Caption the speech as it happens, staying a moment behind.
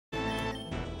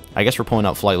I guess we're pulling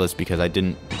out Flightless because I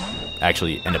didn't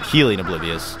actually end up healing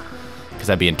Oblivious, because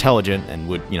that'd be intelligent and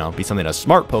would, you know, be something a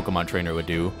smart Pokemon trainer would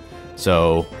do.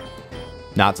 So,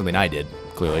 not something I did,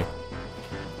 clearly.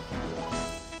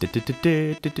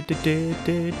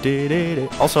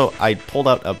 Also, I pulled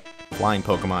out a flying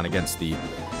Pokemon against the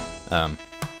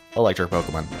electric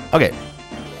Pokemon. Okay.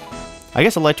 I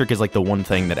guess electric is like the one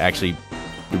thing that actually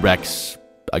wrecks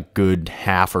a good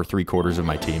half or 3/4 of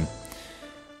my team.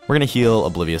 We're going to heal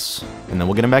Oblivious, and then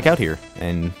we'll get him back out here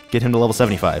and get him to level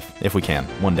 75, if we can,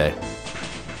 one day.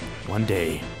 One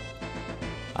day.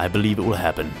 I believe it will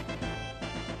happen.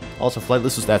 Also,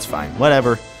 Flightless, that's fine.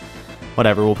 Whatever.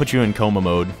 Whatever, we'll put you in coma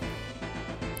mode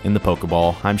in the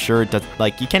Pokeball. I'm sure it does,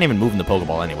 like, you can't even move in the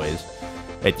Pokeball anyways.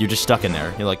 You're just stuck in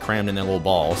there. You're, like, crammed in that little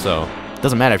ball, so it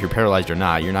doesn't matter if you're paralyzed or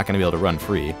not. You're not going to be able to run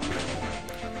free.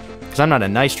 Because I'm not a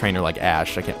nice trainer like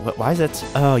Ash. I can't... Why is that...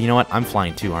 Oh, you know what? I'm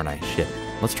flying too, aren't I? Shit.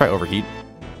 Let's try Overheat.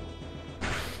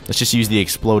 Let's just use the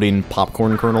exploding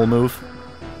popcorn kernel move.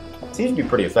 Seems to be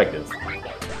pretty effective. I'm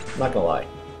not gonna lie.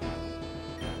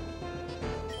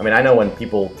 I mean, I know when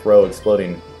people throw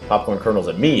exploding popcorn kernels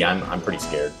at me, I'm pretty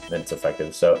scared that it's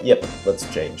effective. So, yep,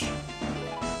 let's change.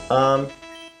 I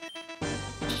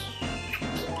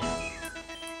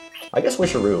guess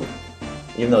Wisharoo,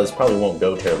 even though this probably won't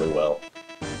go terribly well.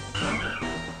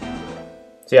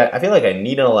 See, I feel like I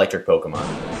need an electric Pokemon,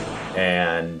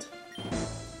 and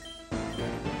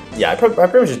yeah, I pretty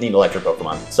much just need an electric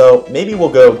Pokemon. So maybe we'll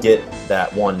go get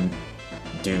that one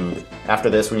dude. After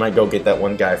this, we might go get that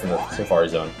one guy from the Safari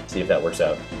Zone, see if that works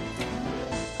out.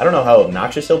 I don't know how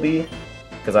obnoxious he'll be,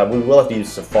 because we will have to use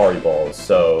Safari Balls,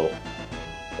 so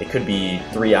it could be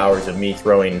 3 hours of me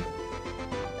throwing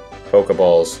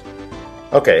Pokeballs.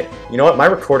 Okay, you know what? My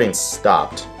recording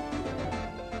stopped.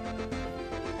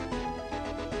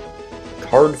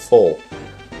 Card full.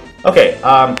 Okay,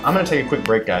 I'm going to take a quick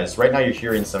break, guys. Right now you're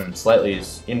hearing some slightly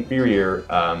inferior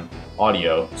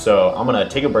audio, so I'm going to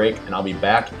take a break, and I'll be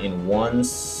back in 1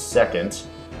 second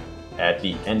at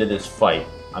the end of this fight.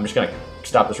 I'm just going to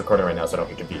stop this recording right now so I don't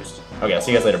get confused. Okay, I'll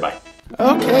see you guys later. Bye.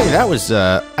 Okay, that was,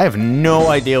 I have no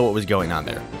idea what was going on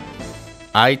there.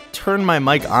 I turned my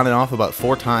mic on and off about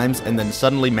 4 times, and then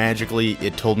suddenly, magically,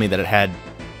 it told me that it had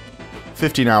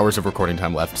 15 hours of recording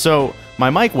time left. So, my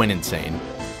mic went insane.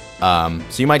 So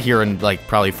you might hear in, like,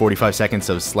 probably 45 seconds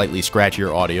of slightly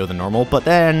scratchier audio than normal, but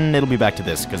then it'll be back to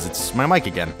this, because it's my mic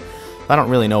again. I don't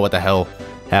really know what the hell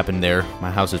happened there.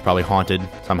 My house is probably haunted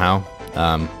somehow.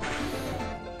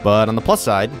 But on the plus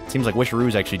side, it seems like Wisharoo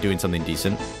is actually doing something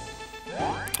decent.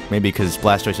 Maybe because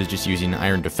Blastoise is just using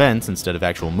Iron Defense instead of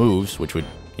actual moves, which would,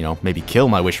 you know, maybe kill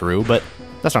my Wisharoo, but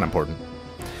that's not important.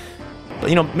 But,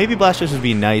 you know, maybe Blastoise was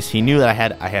being nice. He knew that I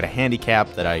had a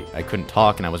handicap, that I couldn't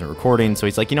talk and I wasn't recording, so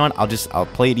he's like, you know what, I'll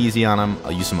play it easy on him,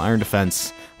 I'll use some Iron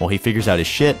Defense while he figures out his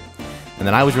shit. And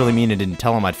then I was really mean and didn't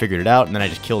tell him I'd figured it out, and then I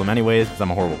just killed him anyways, because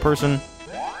I'm a horrible person.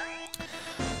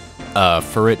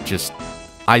 Furret just...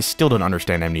 I still don't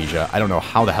understand Amnesia. I don't know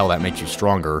how the hell that makes you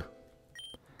stronger.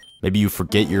 Maybe you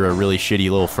forget you're a really shitty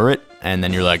little Furret, and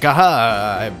then you're like,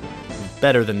 aha, I'm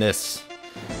better than this.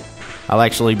 I'll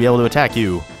actually be able to attack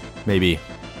you. Maybe.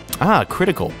 Ah,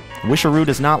 critical. Wisharoo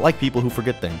does not like people who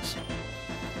forget things.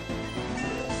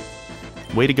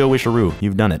 Way to go, Wisharoo.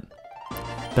 You've done it.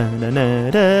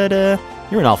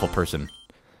 You're an awful person.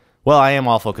 Well, I am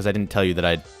awful because I didn't tell you that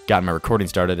I'd gotten my recording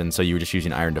started, and so you were just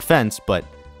using Iron Defense, but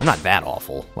I'm not that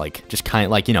awful. Like, just kind of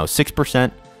like, you know,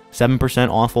 6%, 7%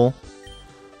 awful.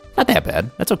 Not that bad.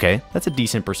 That's okay. That's a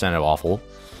decent percent of awful.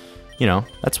 You know,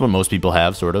 that's what most people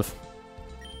have, sort of.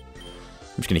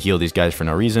 I'm just going to heal these guys for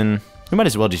no reason. We might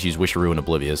as well just use Wisharoo and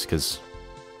Oblivious, because...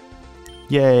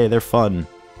 Yay, they're fun.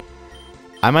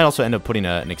 I might also end up putting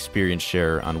an experience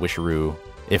share on Wisharoo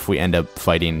if we end up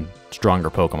fighting stronger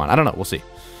Pokemon. I don't know. We'll see.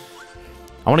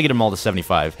 I want to get them all to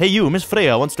 75. Hey you, Miss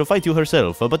Freya wants to fight you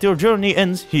herself, but your journey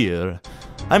ends here.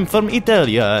 I'm from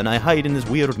Italia, and I hide in this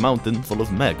weird mountain full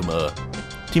of magma.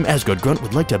 Team Asgard Grunt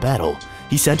would like to battle.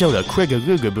 He sent out a Krigga.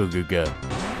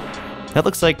 That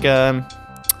looks like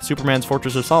Superman's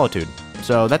Fortress of Solitude.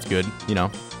 So that's good, you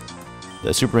know.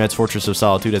 The Superman's Fortress of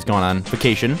Solitude has gone on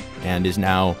vacation and is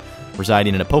now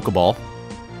residing in a Pokeball.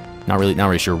 Not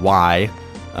really sure why.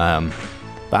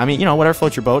 But I mean, you know, whatever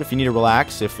floats your boat. If you need to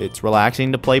relax, if it's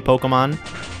relaxing to play Pokemon,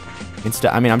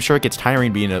 I mean, I'm sure it gets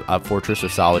tiring being a Fortress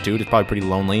of Solitude. It's probably pretty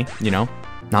lonely, you know.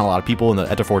 Not a lot of people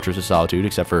at the Fortress of Solitude,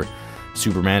 except for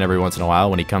Superman every once in a while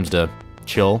when he comes to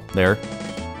chill there.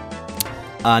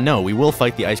 No, we will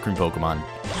fight the Ice Cream Pokemon.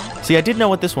 See, I did know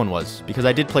what this one was, because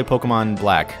I did play Pokemon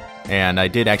Black, and I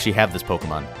did actually have this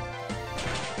Pokemon.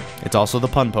 It's also the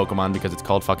pun Pokemon, because it's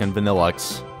called fucking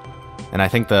Vanillux. And I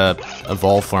think the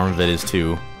evolved form of it is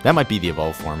 2. That might be the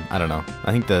evolved form. I don't know.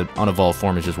 I think the unevolved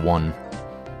form is just 1.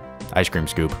 Ice cream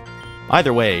scoop.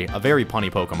 Either way, a very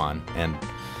punny Pokemon, and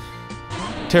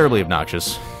terribly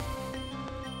obnoxious.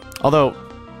 Although,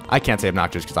 I can't say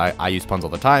obnoxious because I use puns all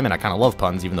the time, and I kind of love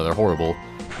puns, even though they're horrible.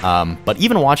 But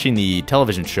even watching the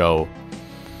television show,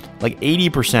 like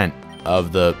 80%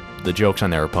 of the jokes on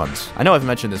there are puns. I know I've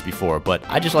mentioned this before, but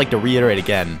I just like to reiterate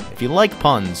again, if you like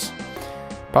puns,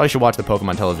 probably should watch the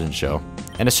Pokemon television show.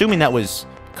 And assuming that was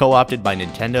co-opted by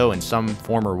Nintendo in some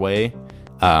form or way,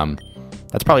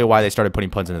 that's probably why they started putting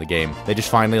puns into the game. They just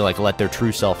finally, like, let their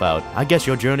true self out. I guess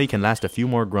your journey can last a few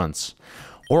more grunts.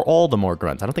 Or all the more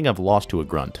grunts. I don't think I've lost to a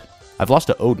grunt. I've lost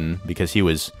to Odin, because he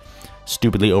was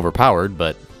stupidly overpowered,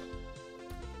 but...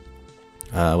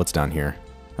 what's down here?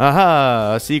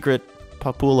 Aha! A secret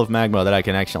pool of magma that I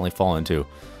can accidentally fall into.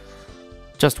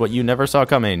 Just what you never saw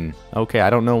coming. Okay, I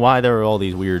don't know why there are all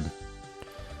these weird...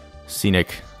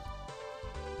 scenic...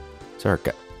 Sorry,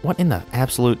 what in the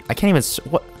absolute... I can't even...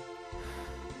 What...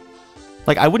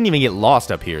 Like, I wouldn't even get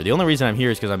lost up here. The only reason I'm here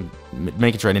is because I'm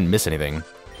making sure I didn't miss anything.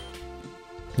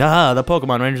 Ah, the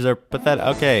Pokemon Rangers are pathetic.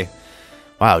 Okay.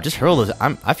 Wow, just hurl those...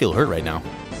 I feel hurt right now.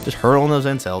 Just hurling those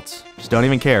insults. Just don't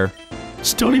even care.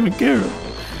 Just don't even care.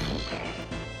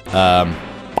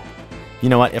 You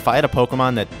know what? If I had a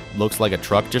Pokemon that looks like a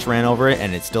truck just ran over it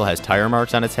and it still has tire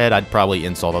marks on its head, I'd probably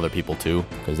insult other people too.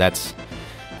 Because that's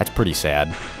pretty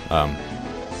sad.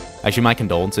 Actually, my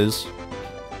condolences.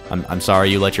 I'm sorry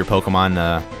you let your Pokemon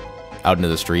out into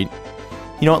the street.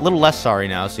 You know what? A little less sorry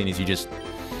now, seeing as you just...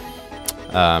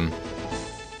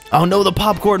 Oh no, the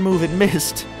popcorn move, it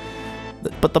missed!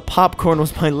 But the popcorn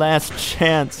was my last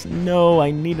chance. No,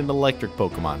 I need an electric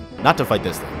Pokemon. Not to fight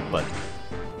this thing, but...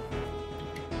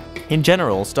 In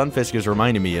general, Stunfisk is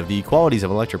reminding me of the qualities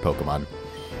of electric Pokemon.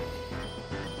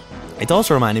 It's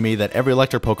also reminding me that every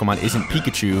electric Pokemon isn't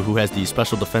Pikachu, who has the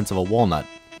special defense of a walnut.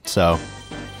 So...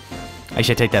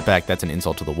 Actually, I take that back. That's an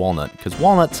insult to the walnut. Because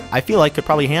walnuts, I feel like, could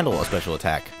probably handle a special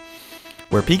attack.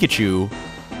 Where Pikachu,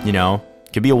 you know,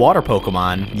 could be a water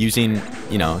Pokemon using,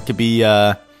 you know, could be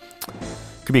a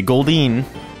Goldeen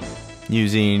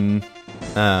using,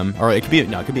 or it could be,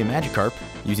 no, it could be a Magikarp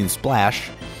using Splash.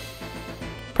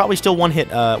 Probably still one hit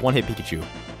Pikachu.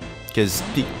 Because,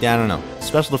 I don't know,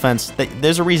 special defense,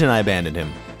 there's a reason I abandoned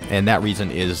him. And that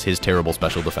reason is his terrible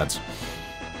special defense.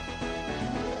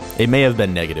 It may have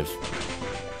been negative.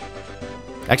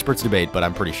 Experts debate, but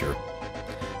I'm pretty sure.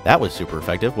 That was super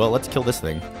effective. Well, let's kill this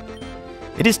thing.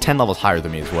 It is 10 levels higher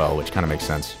than me as well, which kind of makes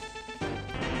sense.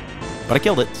 But I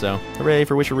killed it, so hooray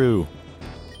for Wisharoo.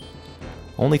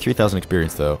 Only 3,000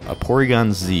 experience, though. A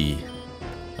Porygon Z.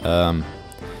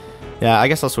 Yeah, I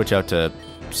guess I'll switch out to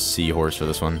Seahorse for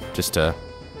this one, just to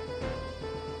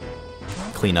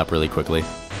clean up really quickly.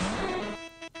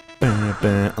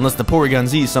 Unless the Porygon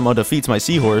Z somehow defeats my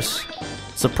Seahorse.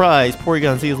 Surprise,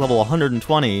 Porygon Z is level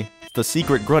 120. It's the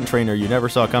secret grunt trainer you never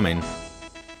saw coming.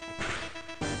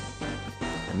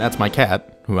 And that's my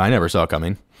cat, who I never saw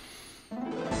coming.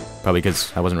 Probably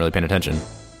because I wasn't really paying attention.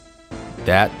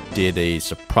 That did a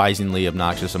surprisingly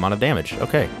obnoxious amount of damage.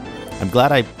 Okay. I'm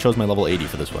glad I chose my level 80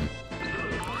 for this one.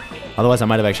 Otherwise, I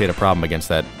might have actually had a problem against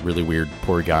that really weird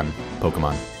Porygon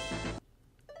Pokemon.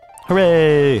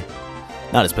 Hooray!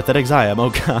 Not as pathetic as I am. Oh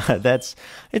god, it's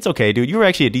okay, dude. You were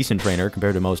actually a decent trainer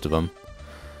compared to most of them.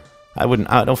 I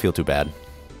don't feel too bad.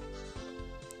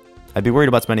 I'd be worried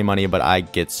about spending money, but I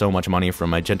get so much money from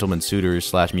my Gentleman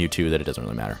Suitors / Mewtwo that it doesn't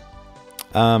really matter.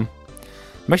 I'm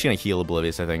actually gonna heal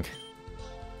Oblivious, I think.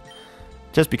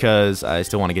 Just because I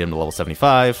still want to get him to level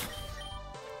 75.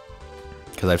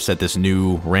 Because I've set this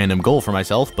new random goal for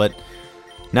myself, but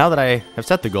now that I have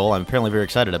set the goal, I'm apparently very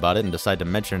excited about it and decide to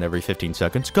mention it every 15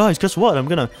 seconds. Guys, guess what? I'm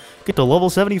gonna get to level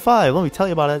 75. Let me tell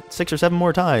you about it 6 or 7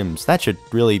 more times. That should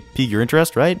really pique your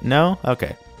interest, right? No?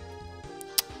 Okay.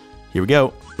 Here we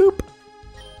go. Boop.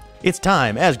 It's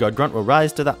time. Asgard Grunt will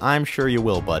rise to the... I'm sure you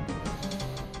will, bud.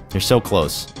 You're so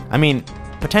close. I mean,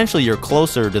 potentially you're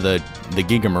closer to the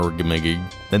Gigamurgamig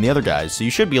than the other guys, so you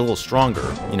should be a little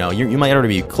stronger. You know, you might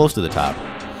already be close to the top.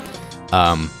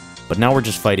 But now we're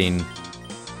just fighting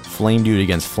Flame Dude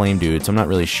against Flame Dude, so I'm not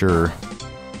really sure.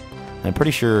 I'm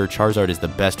pretty sure Charizard is the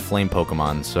best Flame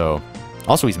Pokemon, so...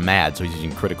 Also, he's mad, so he's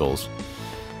using criticals.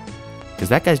 Because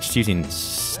that guy's just using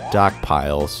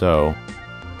Stockpile, so...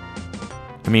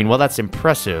 I mean, well, that's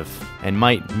impressive, and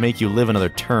might make you live another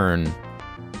turn.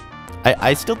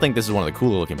 I still think this is one of the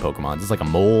cooler looking Pokemon. It's like a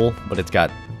mole, but it's got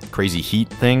crazy heat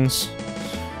things.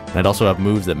 And it also have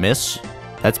moves that miss.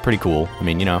 That's pretty cool. I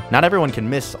mean, you know, not everyone can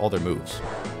miss all their moves.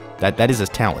 That is a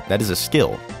talent. That is a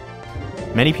skill.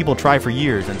 Many people try for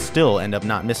years and still end up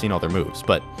not missing all their moves,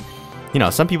 but, you know,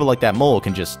 some people like that mole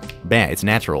can just, bam, it's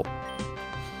natural.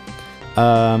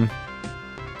 No,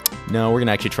 we're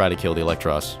gonna actually try to kill the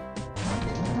Electros.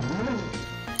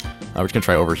 We're just gonna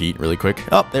try Overheat really quick.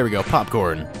 Oh, there we go,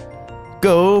 Popcorn.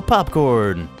 Go,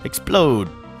 Popcorn! Explode!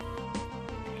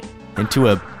 Into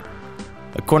a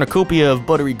cornucopia of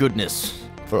buttery goodness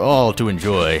for all to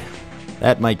enjoy.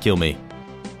 That might kill me.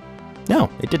 No,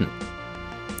 it didn't.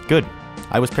 Good.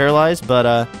 I was paralyzed,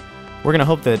 but we're gonna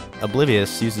hope that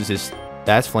Oblivious uses his...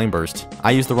 That's Flame Burst.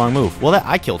 I used the wrong move. Well,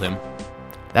 I killed him.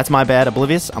 That's my bad,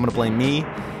 Oblivious. I'm gonna blame me.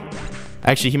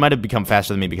 Actually, he might have become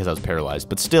faster than me because I was paralyzed.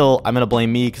 But still, I'm gonna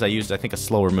blame me because I used, I think, a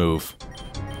slower move.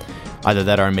 Either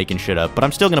that or I'm making shit up. But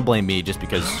I'm still gonna blame me just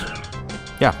because...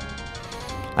 Yeah.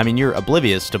 I mean, you're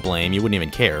Oblivious to blame. You wouldn't even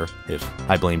care if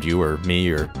I blamed you or me,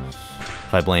 or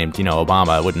if I blamed, you know,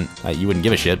 Obama. You wouldn't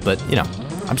give a shit. But, you know,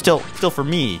 I'm still for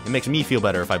me. It makes me feel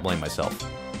better if I blame myself.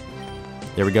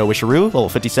 There we go, Wisharoo, level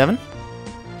 57.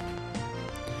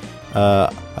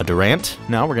 A Durant.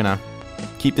 No, we're gonna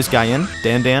keep this guy in.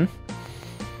 Dan.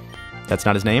 That's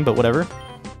not his name, but whatever.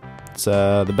 It's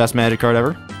the best magic card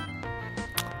ever.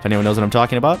 If anyone knows what I'm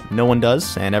talking about, no one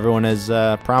does, and everyone has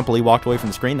promptly walked away from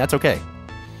the screen. That's okay.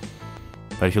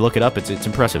 But if you look it up, it's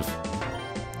impressive.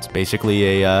 It's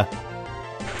basically a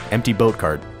empty boat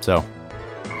card. So,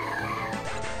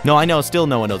 no, I know still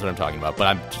no one knows what I'm talking about, but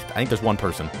I think there's one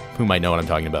person who might know what I'm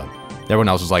talking about. Everyone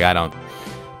else is like, I don't.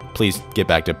 Please get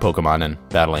back to Pokemon and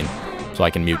battling, so I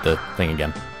can mute the thing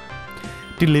again.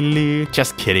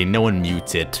 Just kidding, no one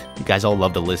mutes it. You guys all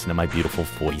love to listen to my beautiful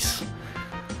voice.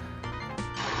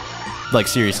 Like,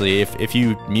 seriously, if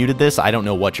you muted this, I don't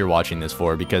know what you're watching this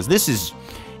for, because this is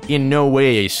in no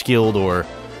way a skilled or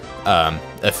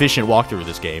efficient walkthrough of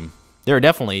this game. There are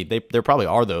definitely, there probably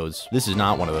are those. This is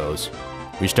not one of those.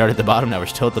 We started at the bottom, now we're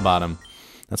still at the bottom.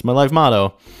 That's my life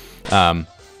motto.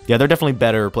 Yeah, there are definitely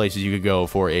better places you could go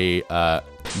for a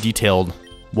detailed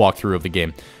walkthrough of the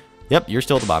game. Yep, you're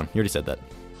still at the bottom. You already said that.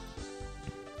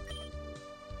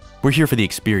 We're here for the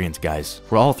experience, guys.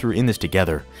 We're all through in this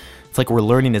together. It's like we're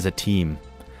learning as a team.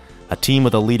 A team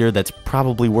with a leader that's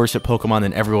probably worse at Pokemon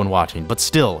than everyone watching. But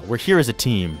still, we're here as a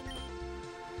team.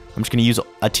 I'm just going to use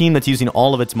a team that's using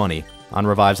all of its money on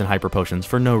revives and hyper potions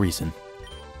for no reason.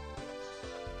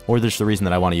 Or there's the reason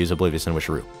that I want to use Oblivious and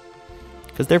Wisharoo.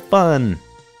 Because they're fun.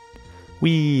 Are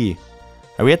we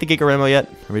at the Gigaremo yet?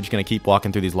 Or are we just going to keep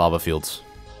walking through these lava fields?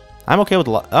 I'm okay with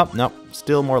the oh, no.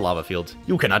 Still more lava fields.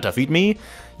 You cannot defeat me.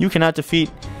 You cannot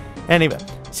defeat anybody.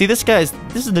 See, this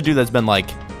is the dude that's been, like,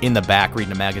 in the back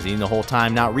reading a magazine the whole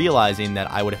time, not realizing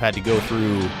that I would have had to go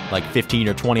through, like, 15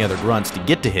 or 20 other grunts to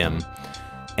get to him,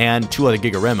 and 2 other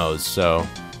Gigaremos, so...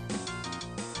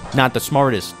 Not the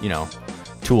smartest, you know,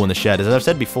 tool in the shed, as I've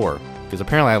said before, because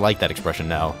apparently I like that expression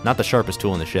now. Not the sharpest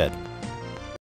tool in the shed.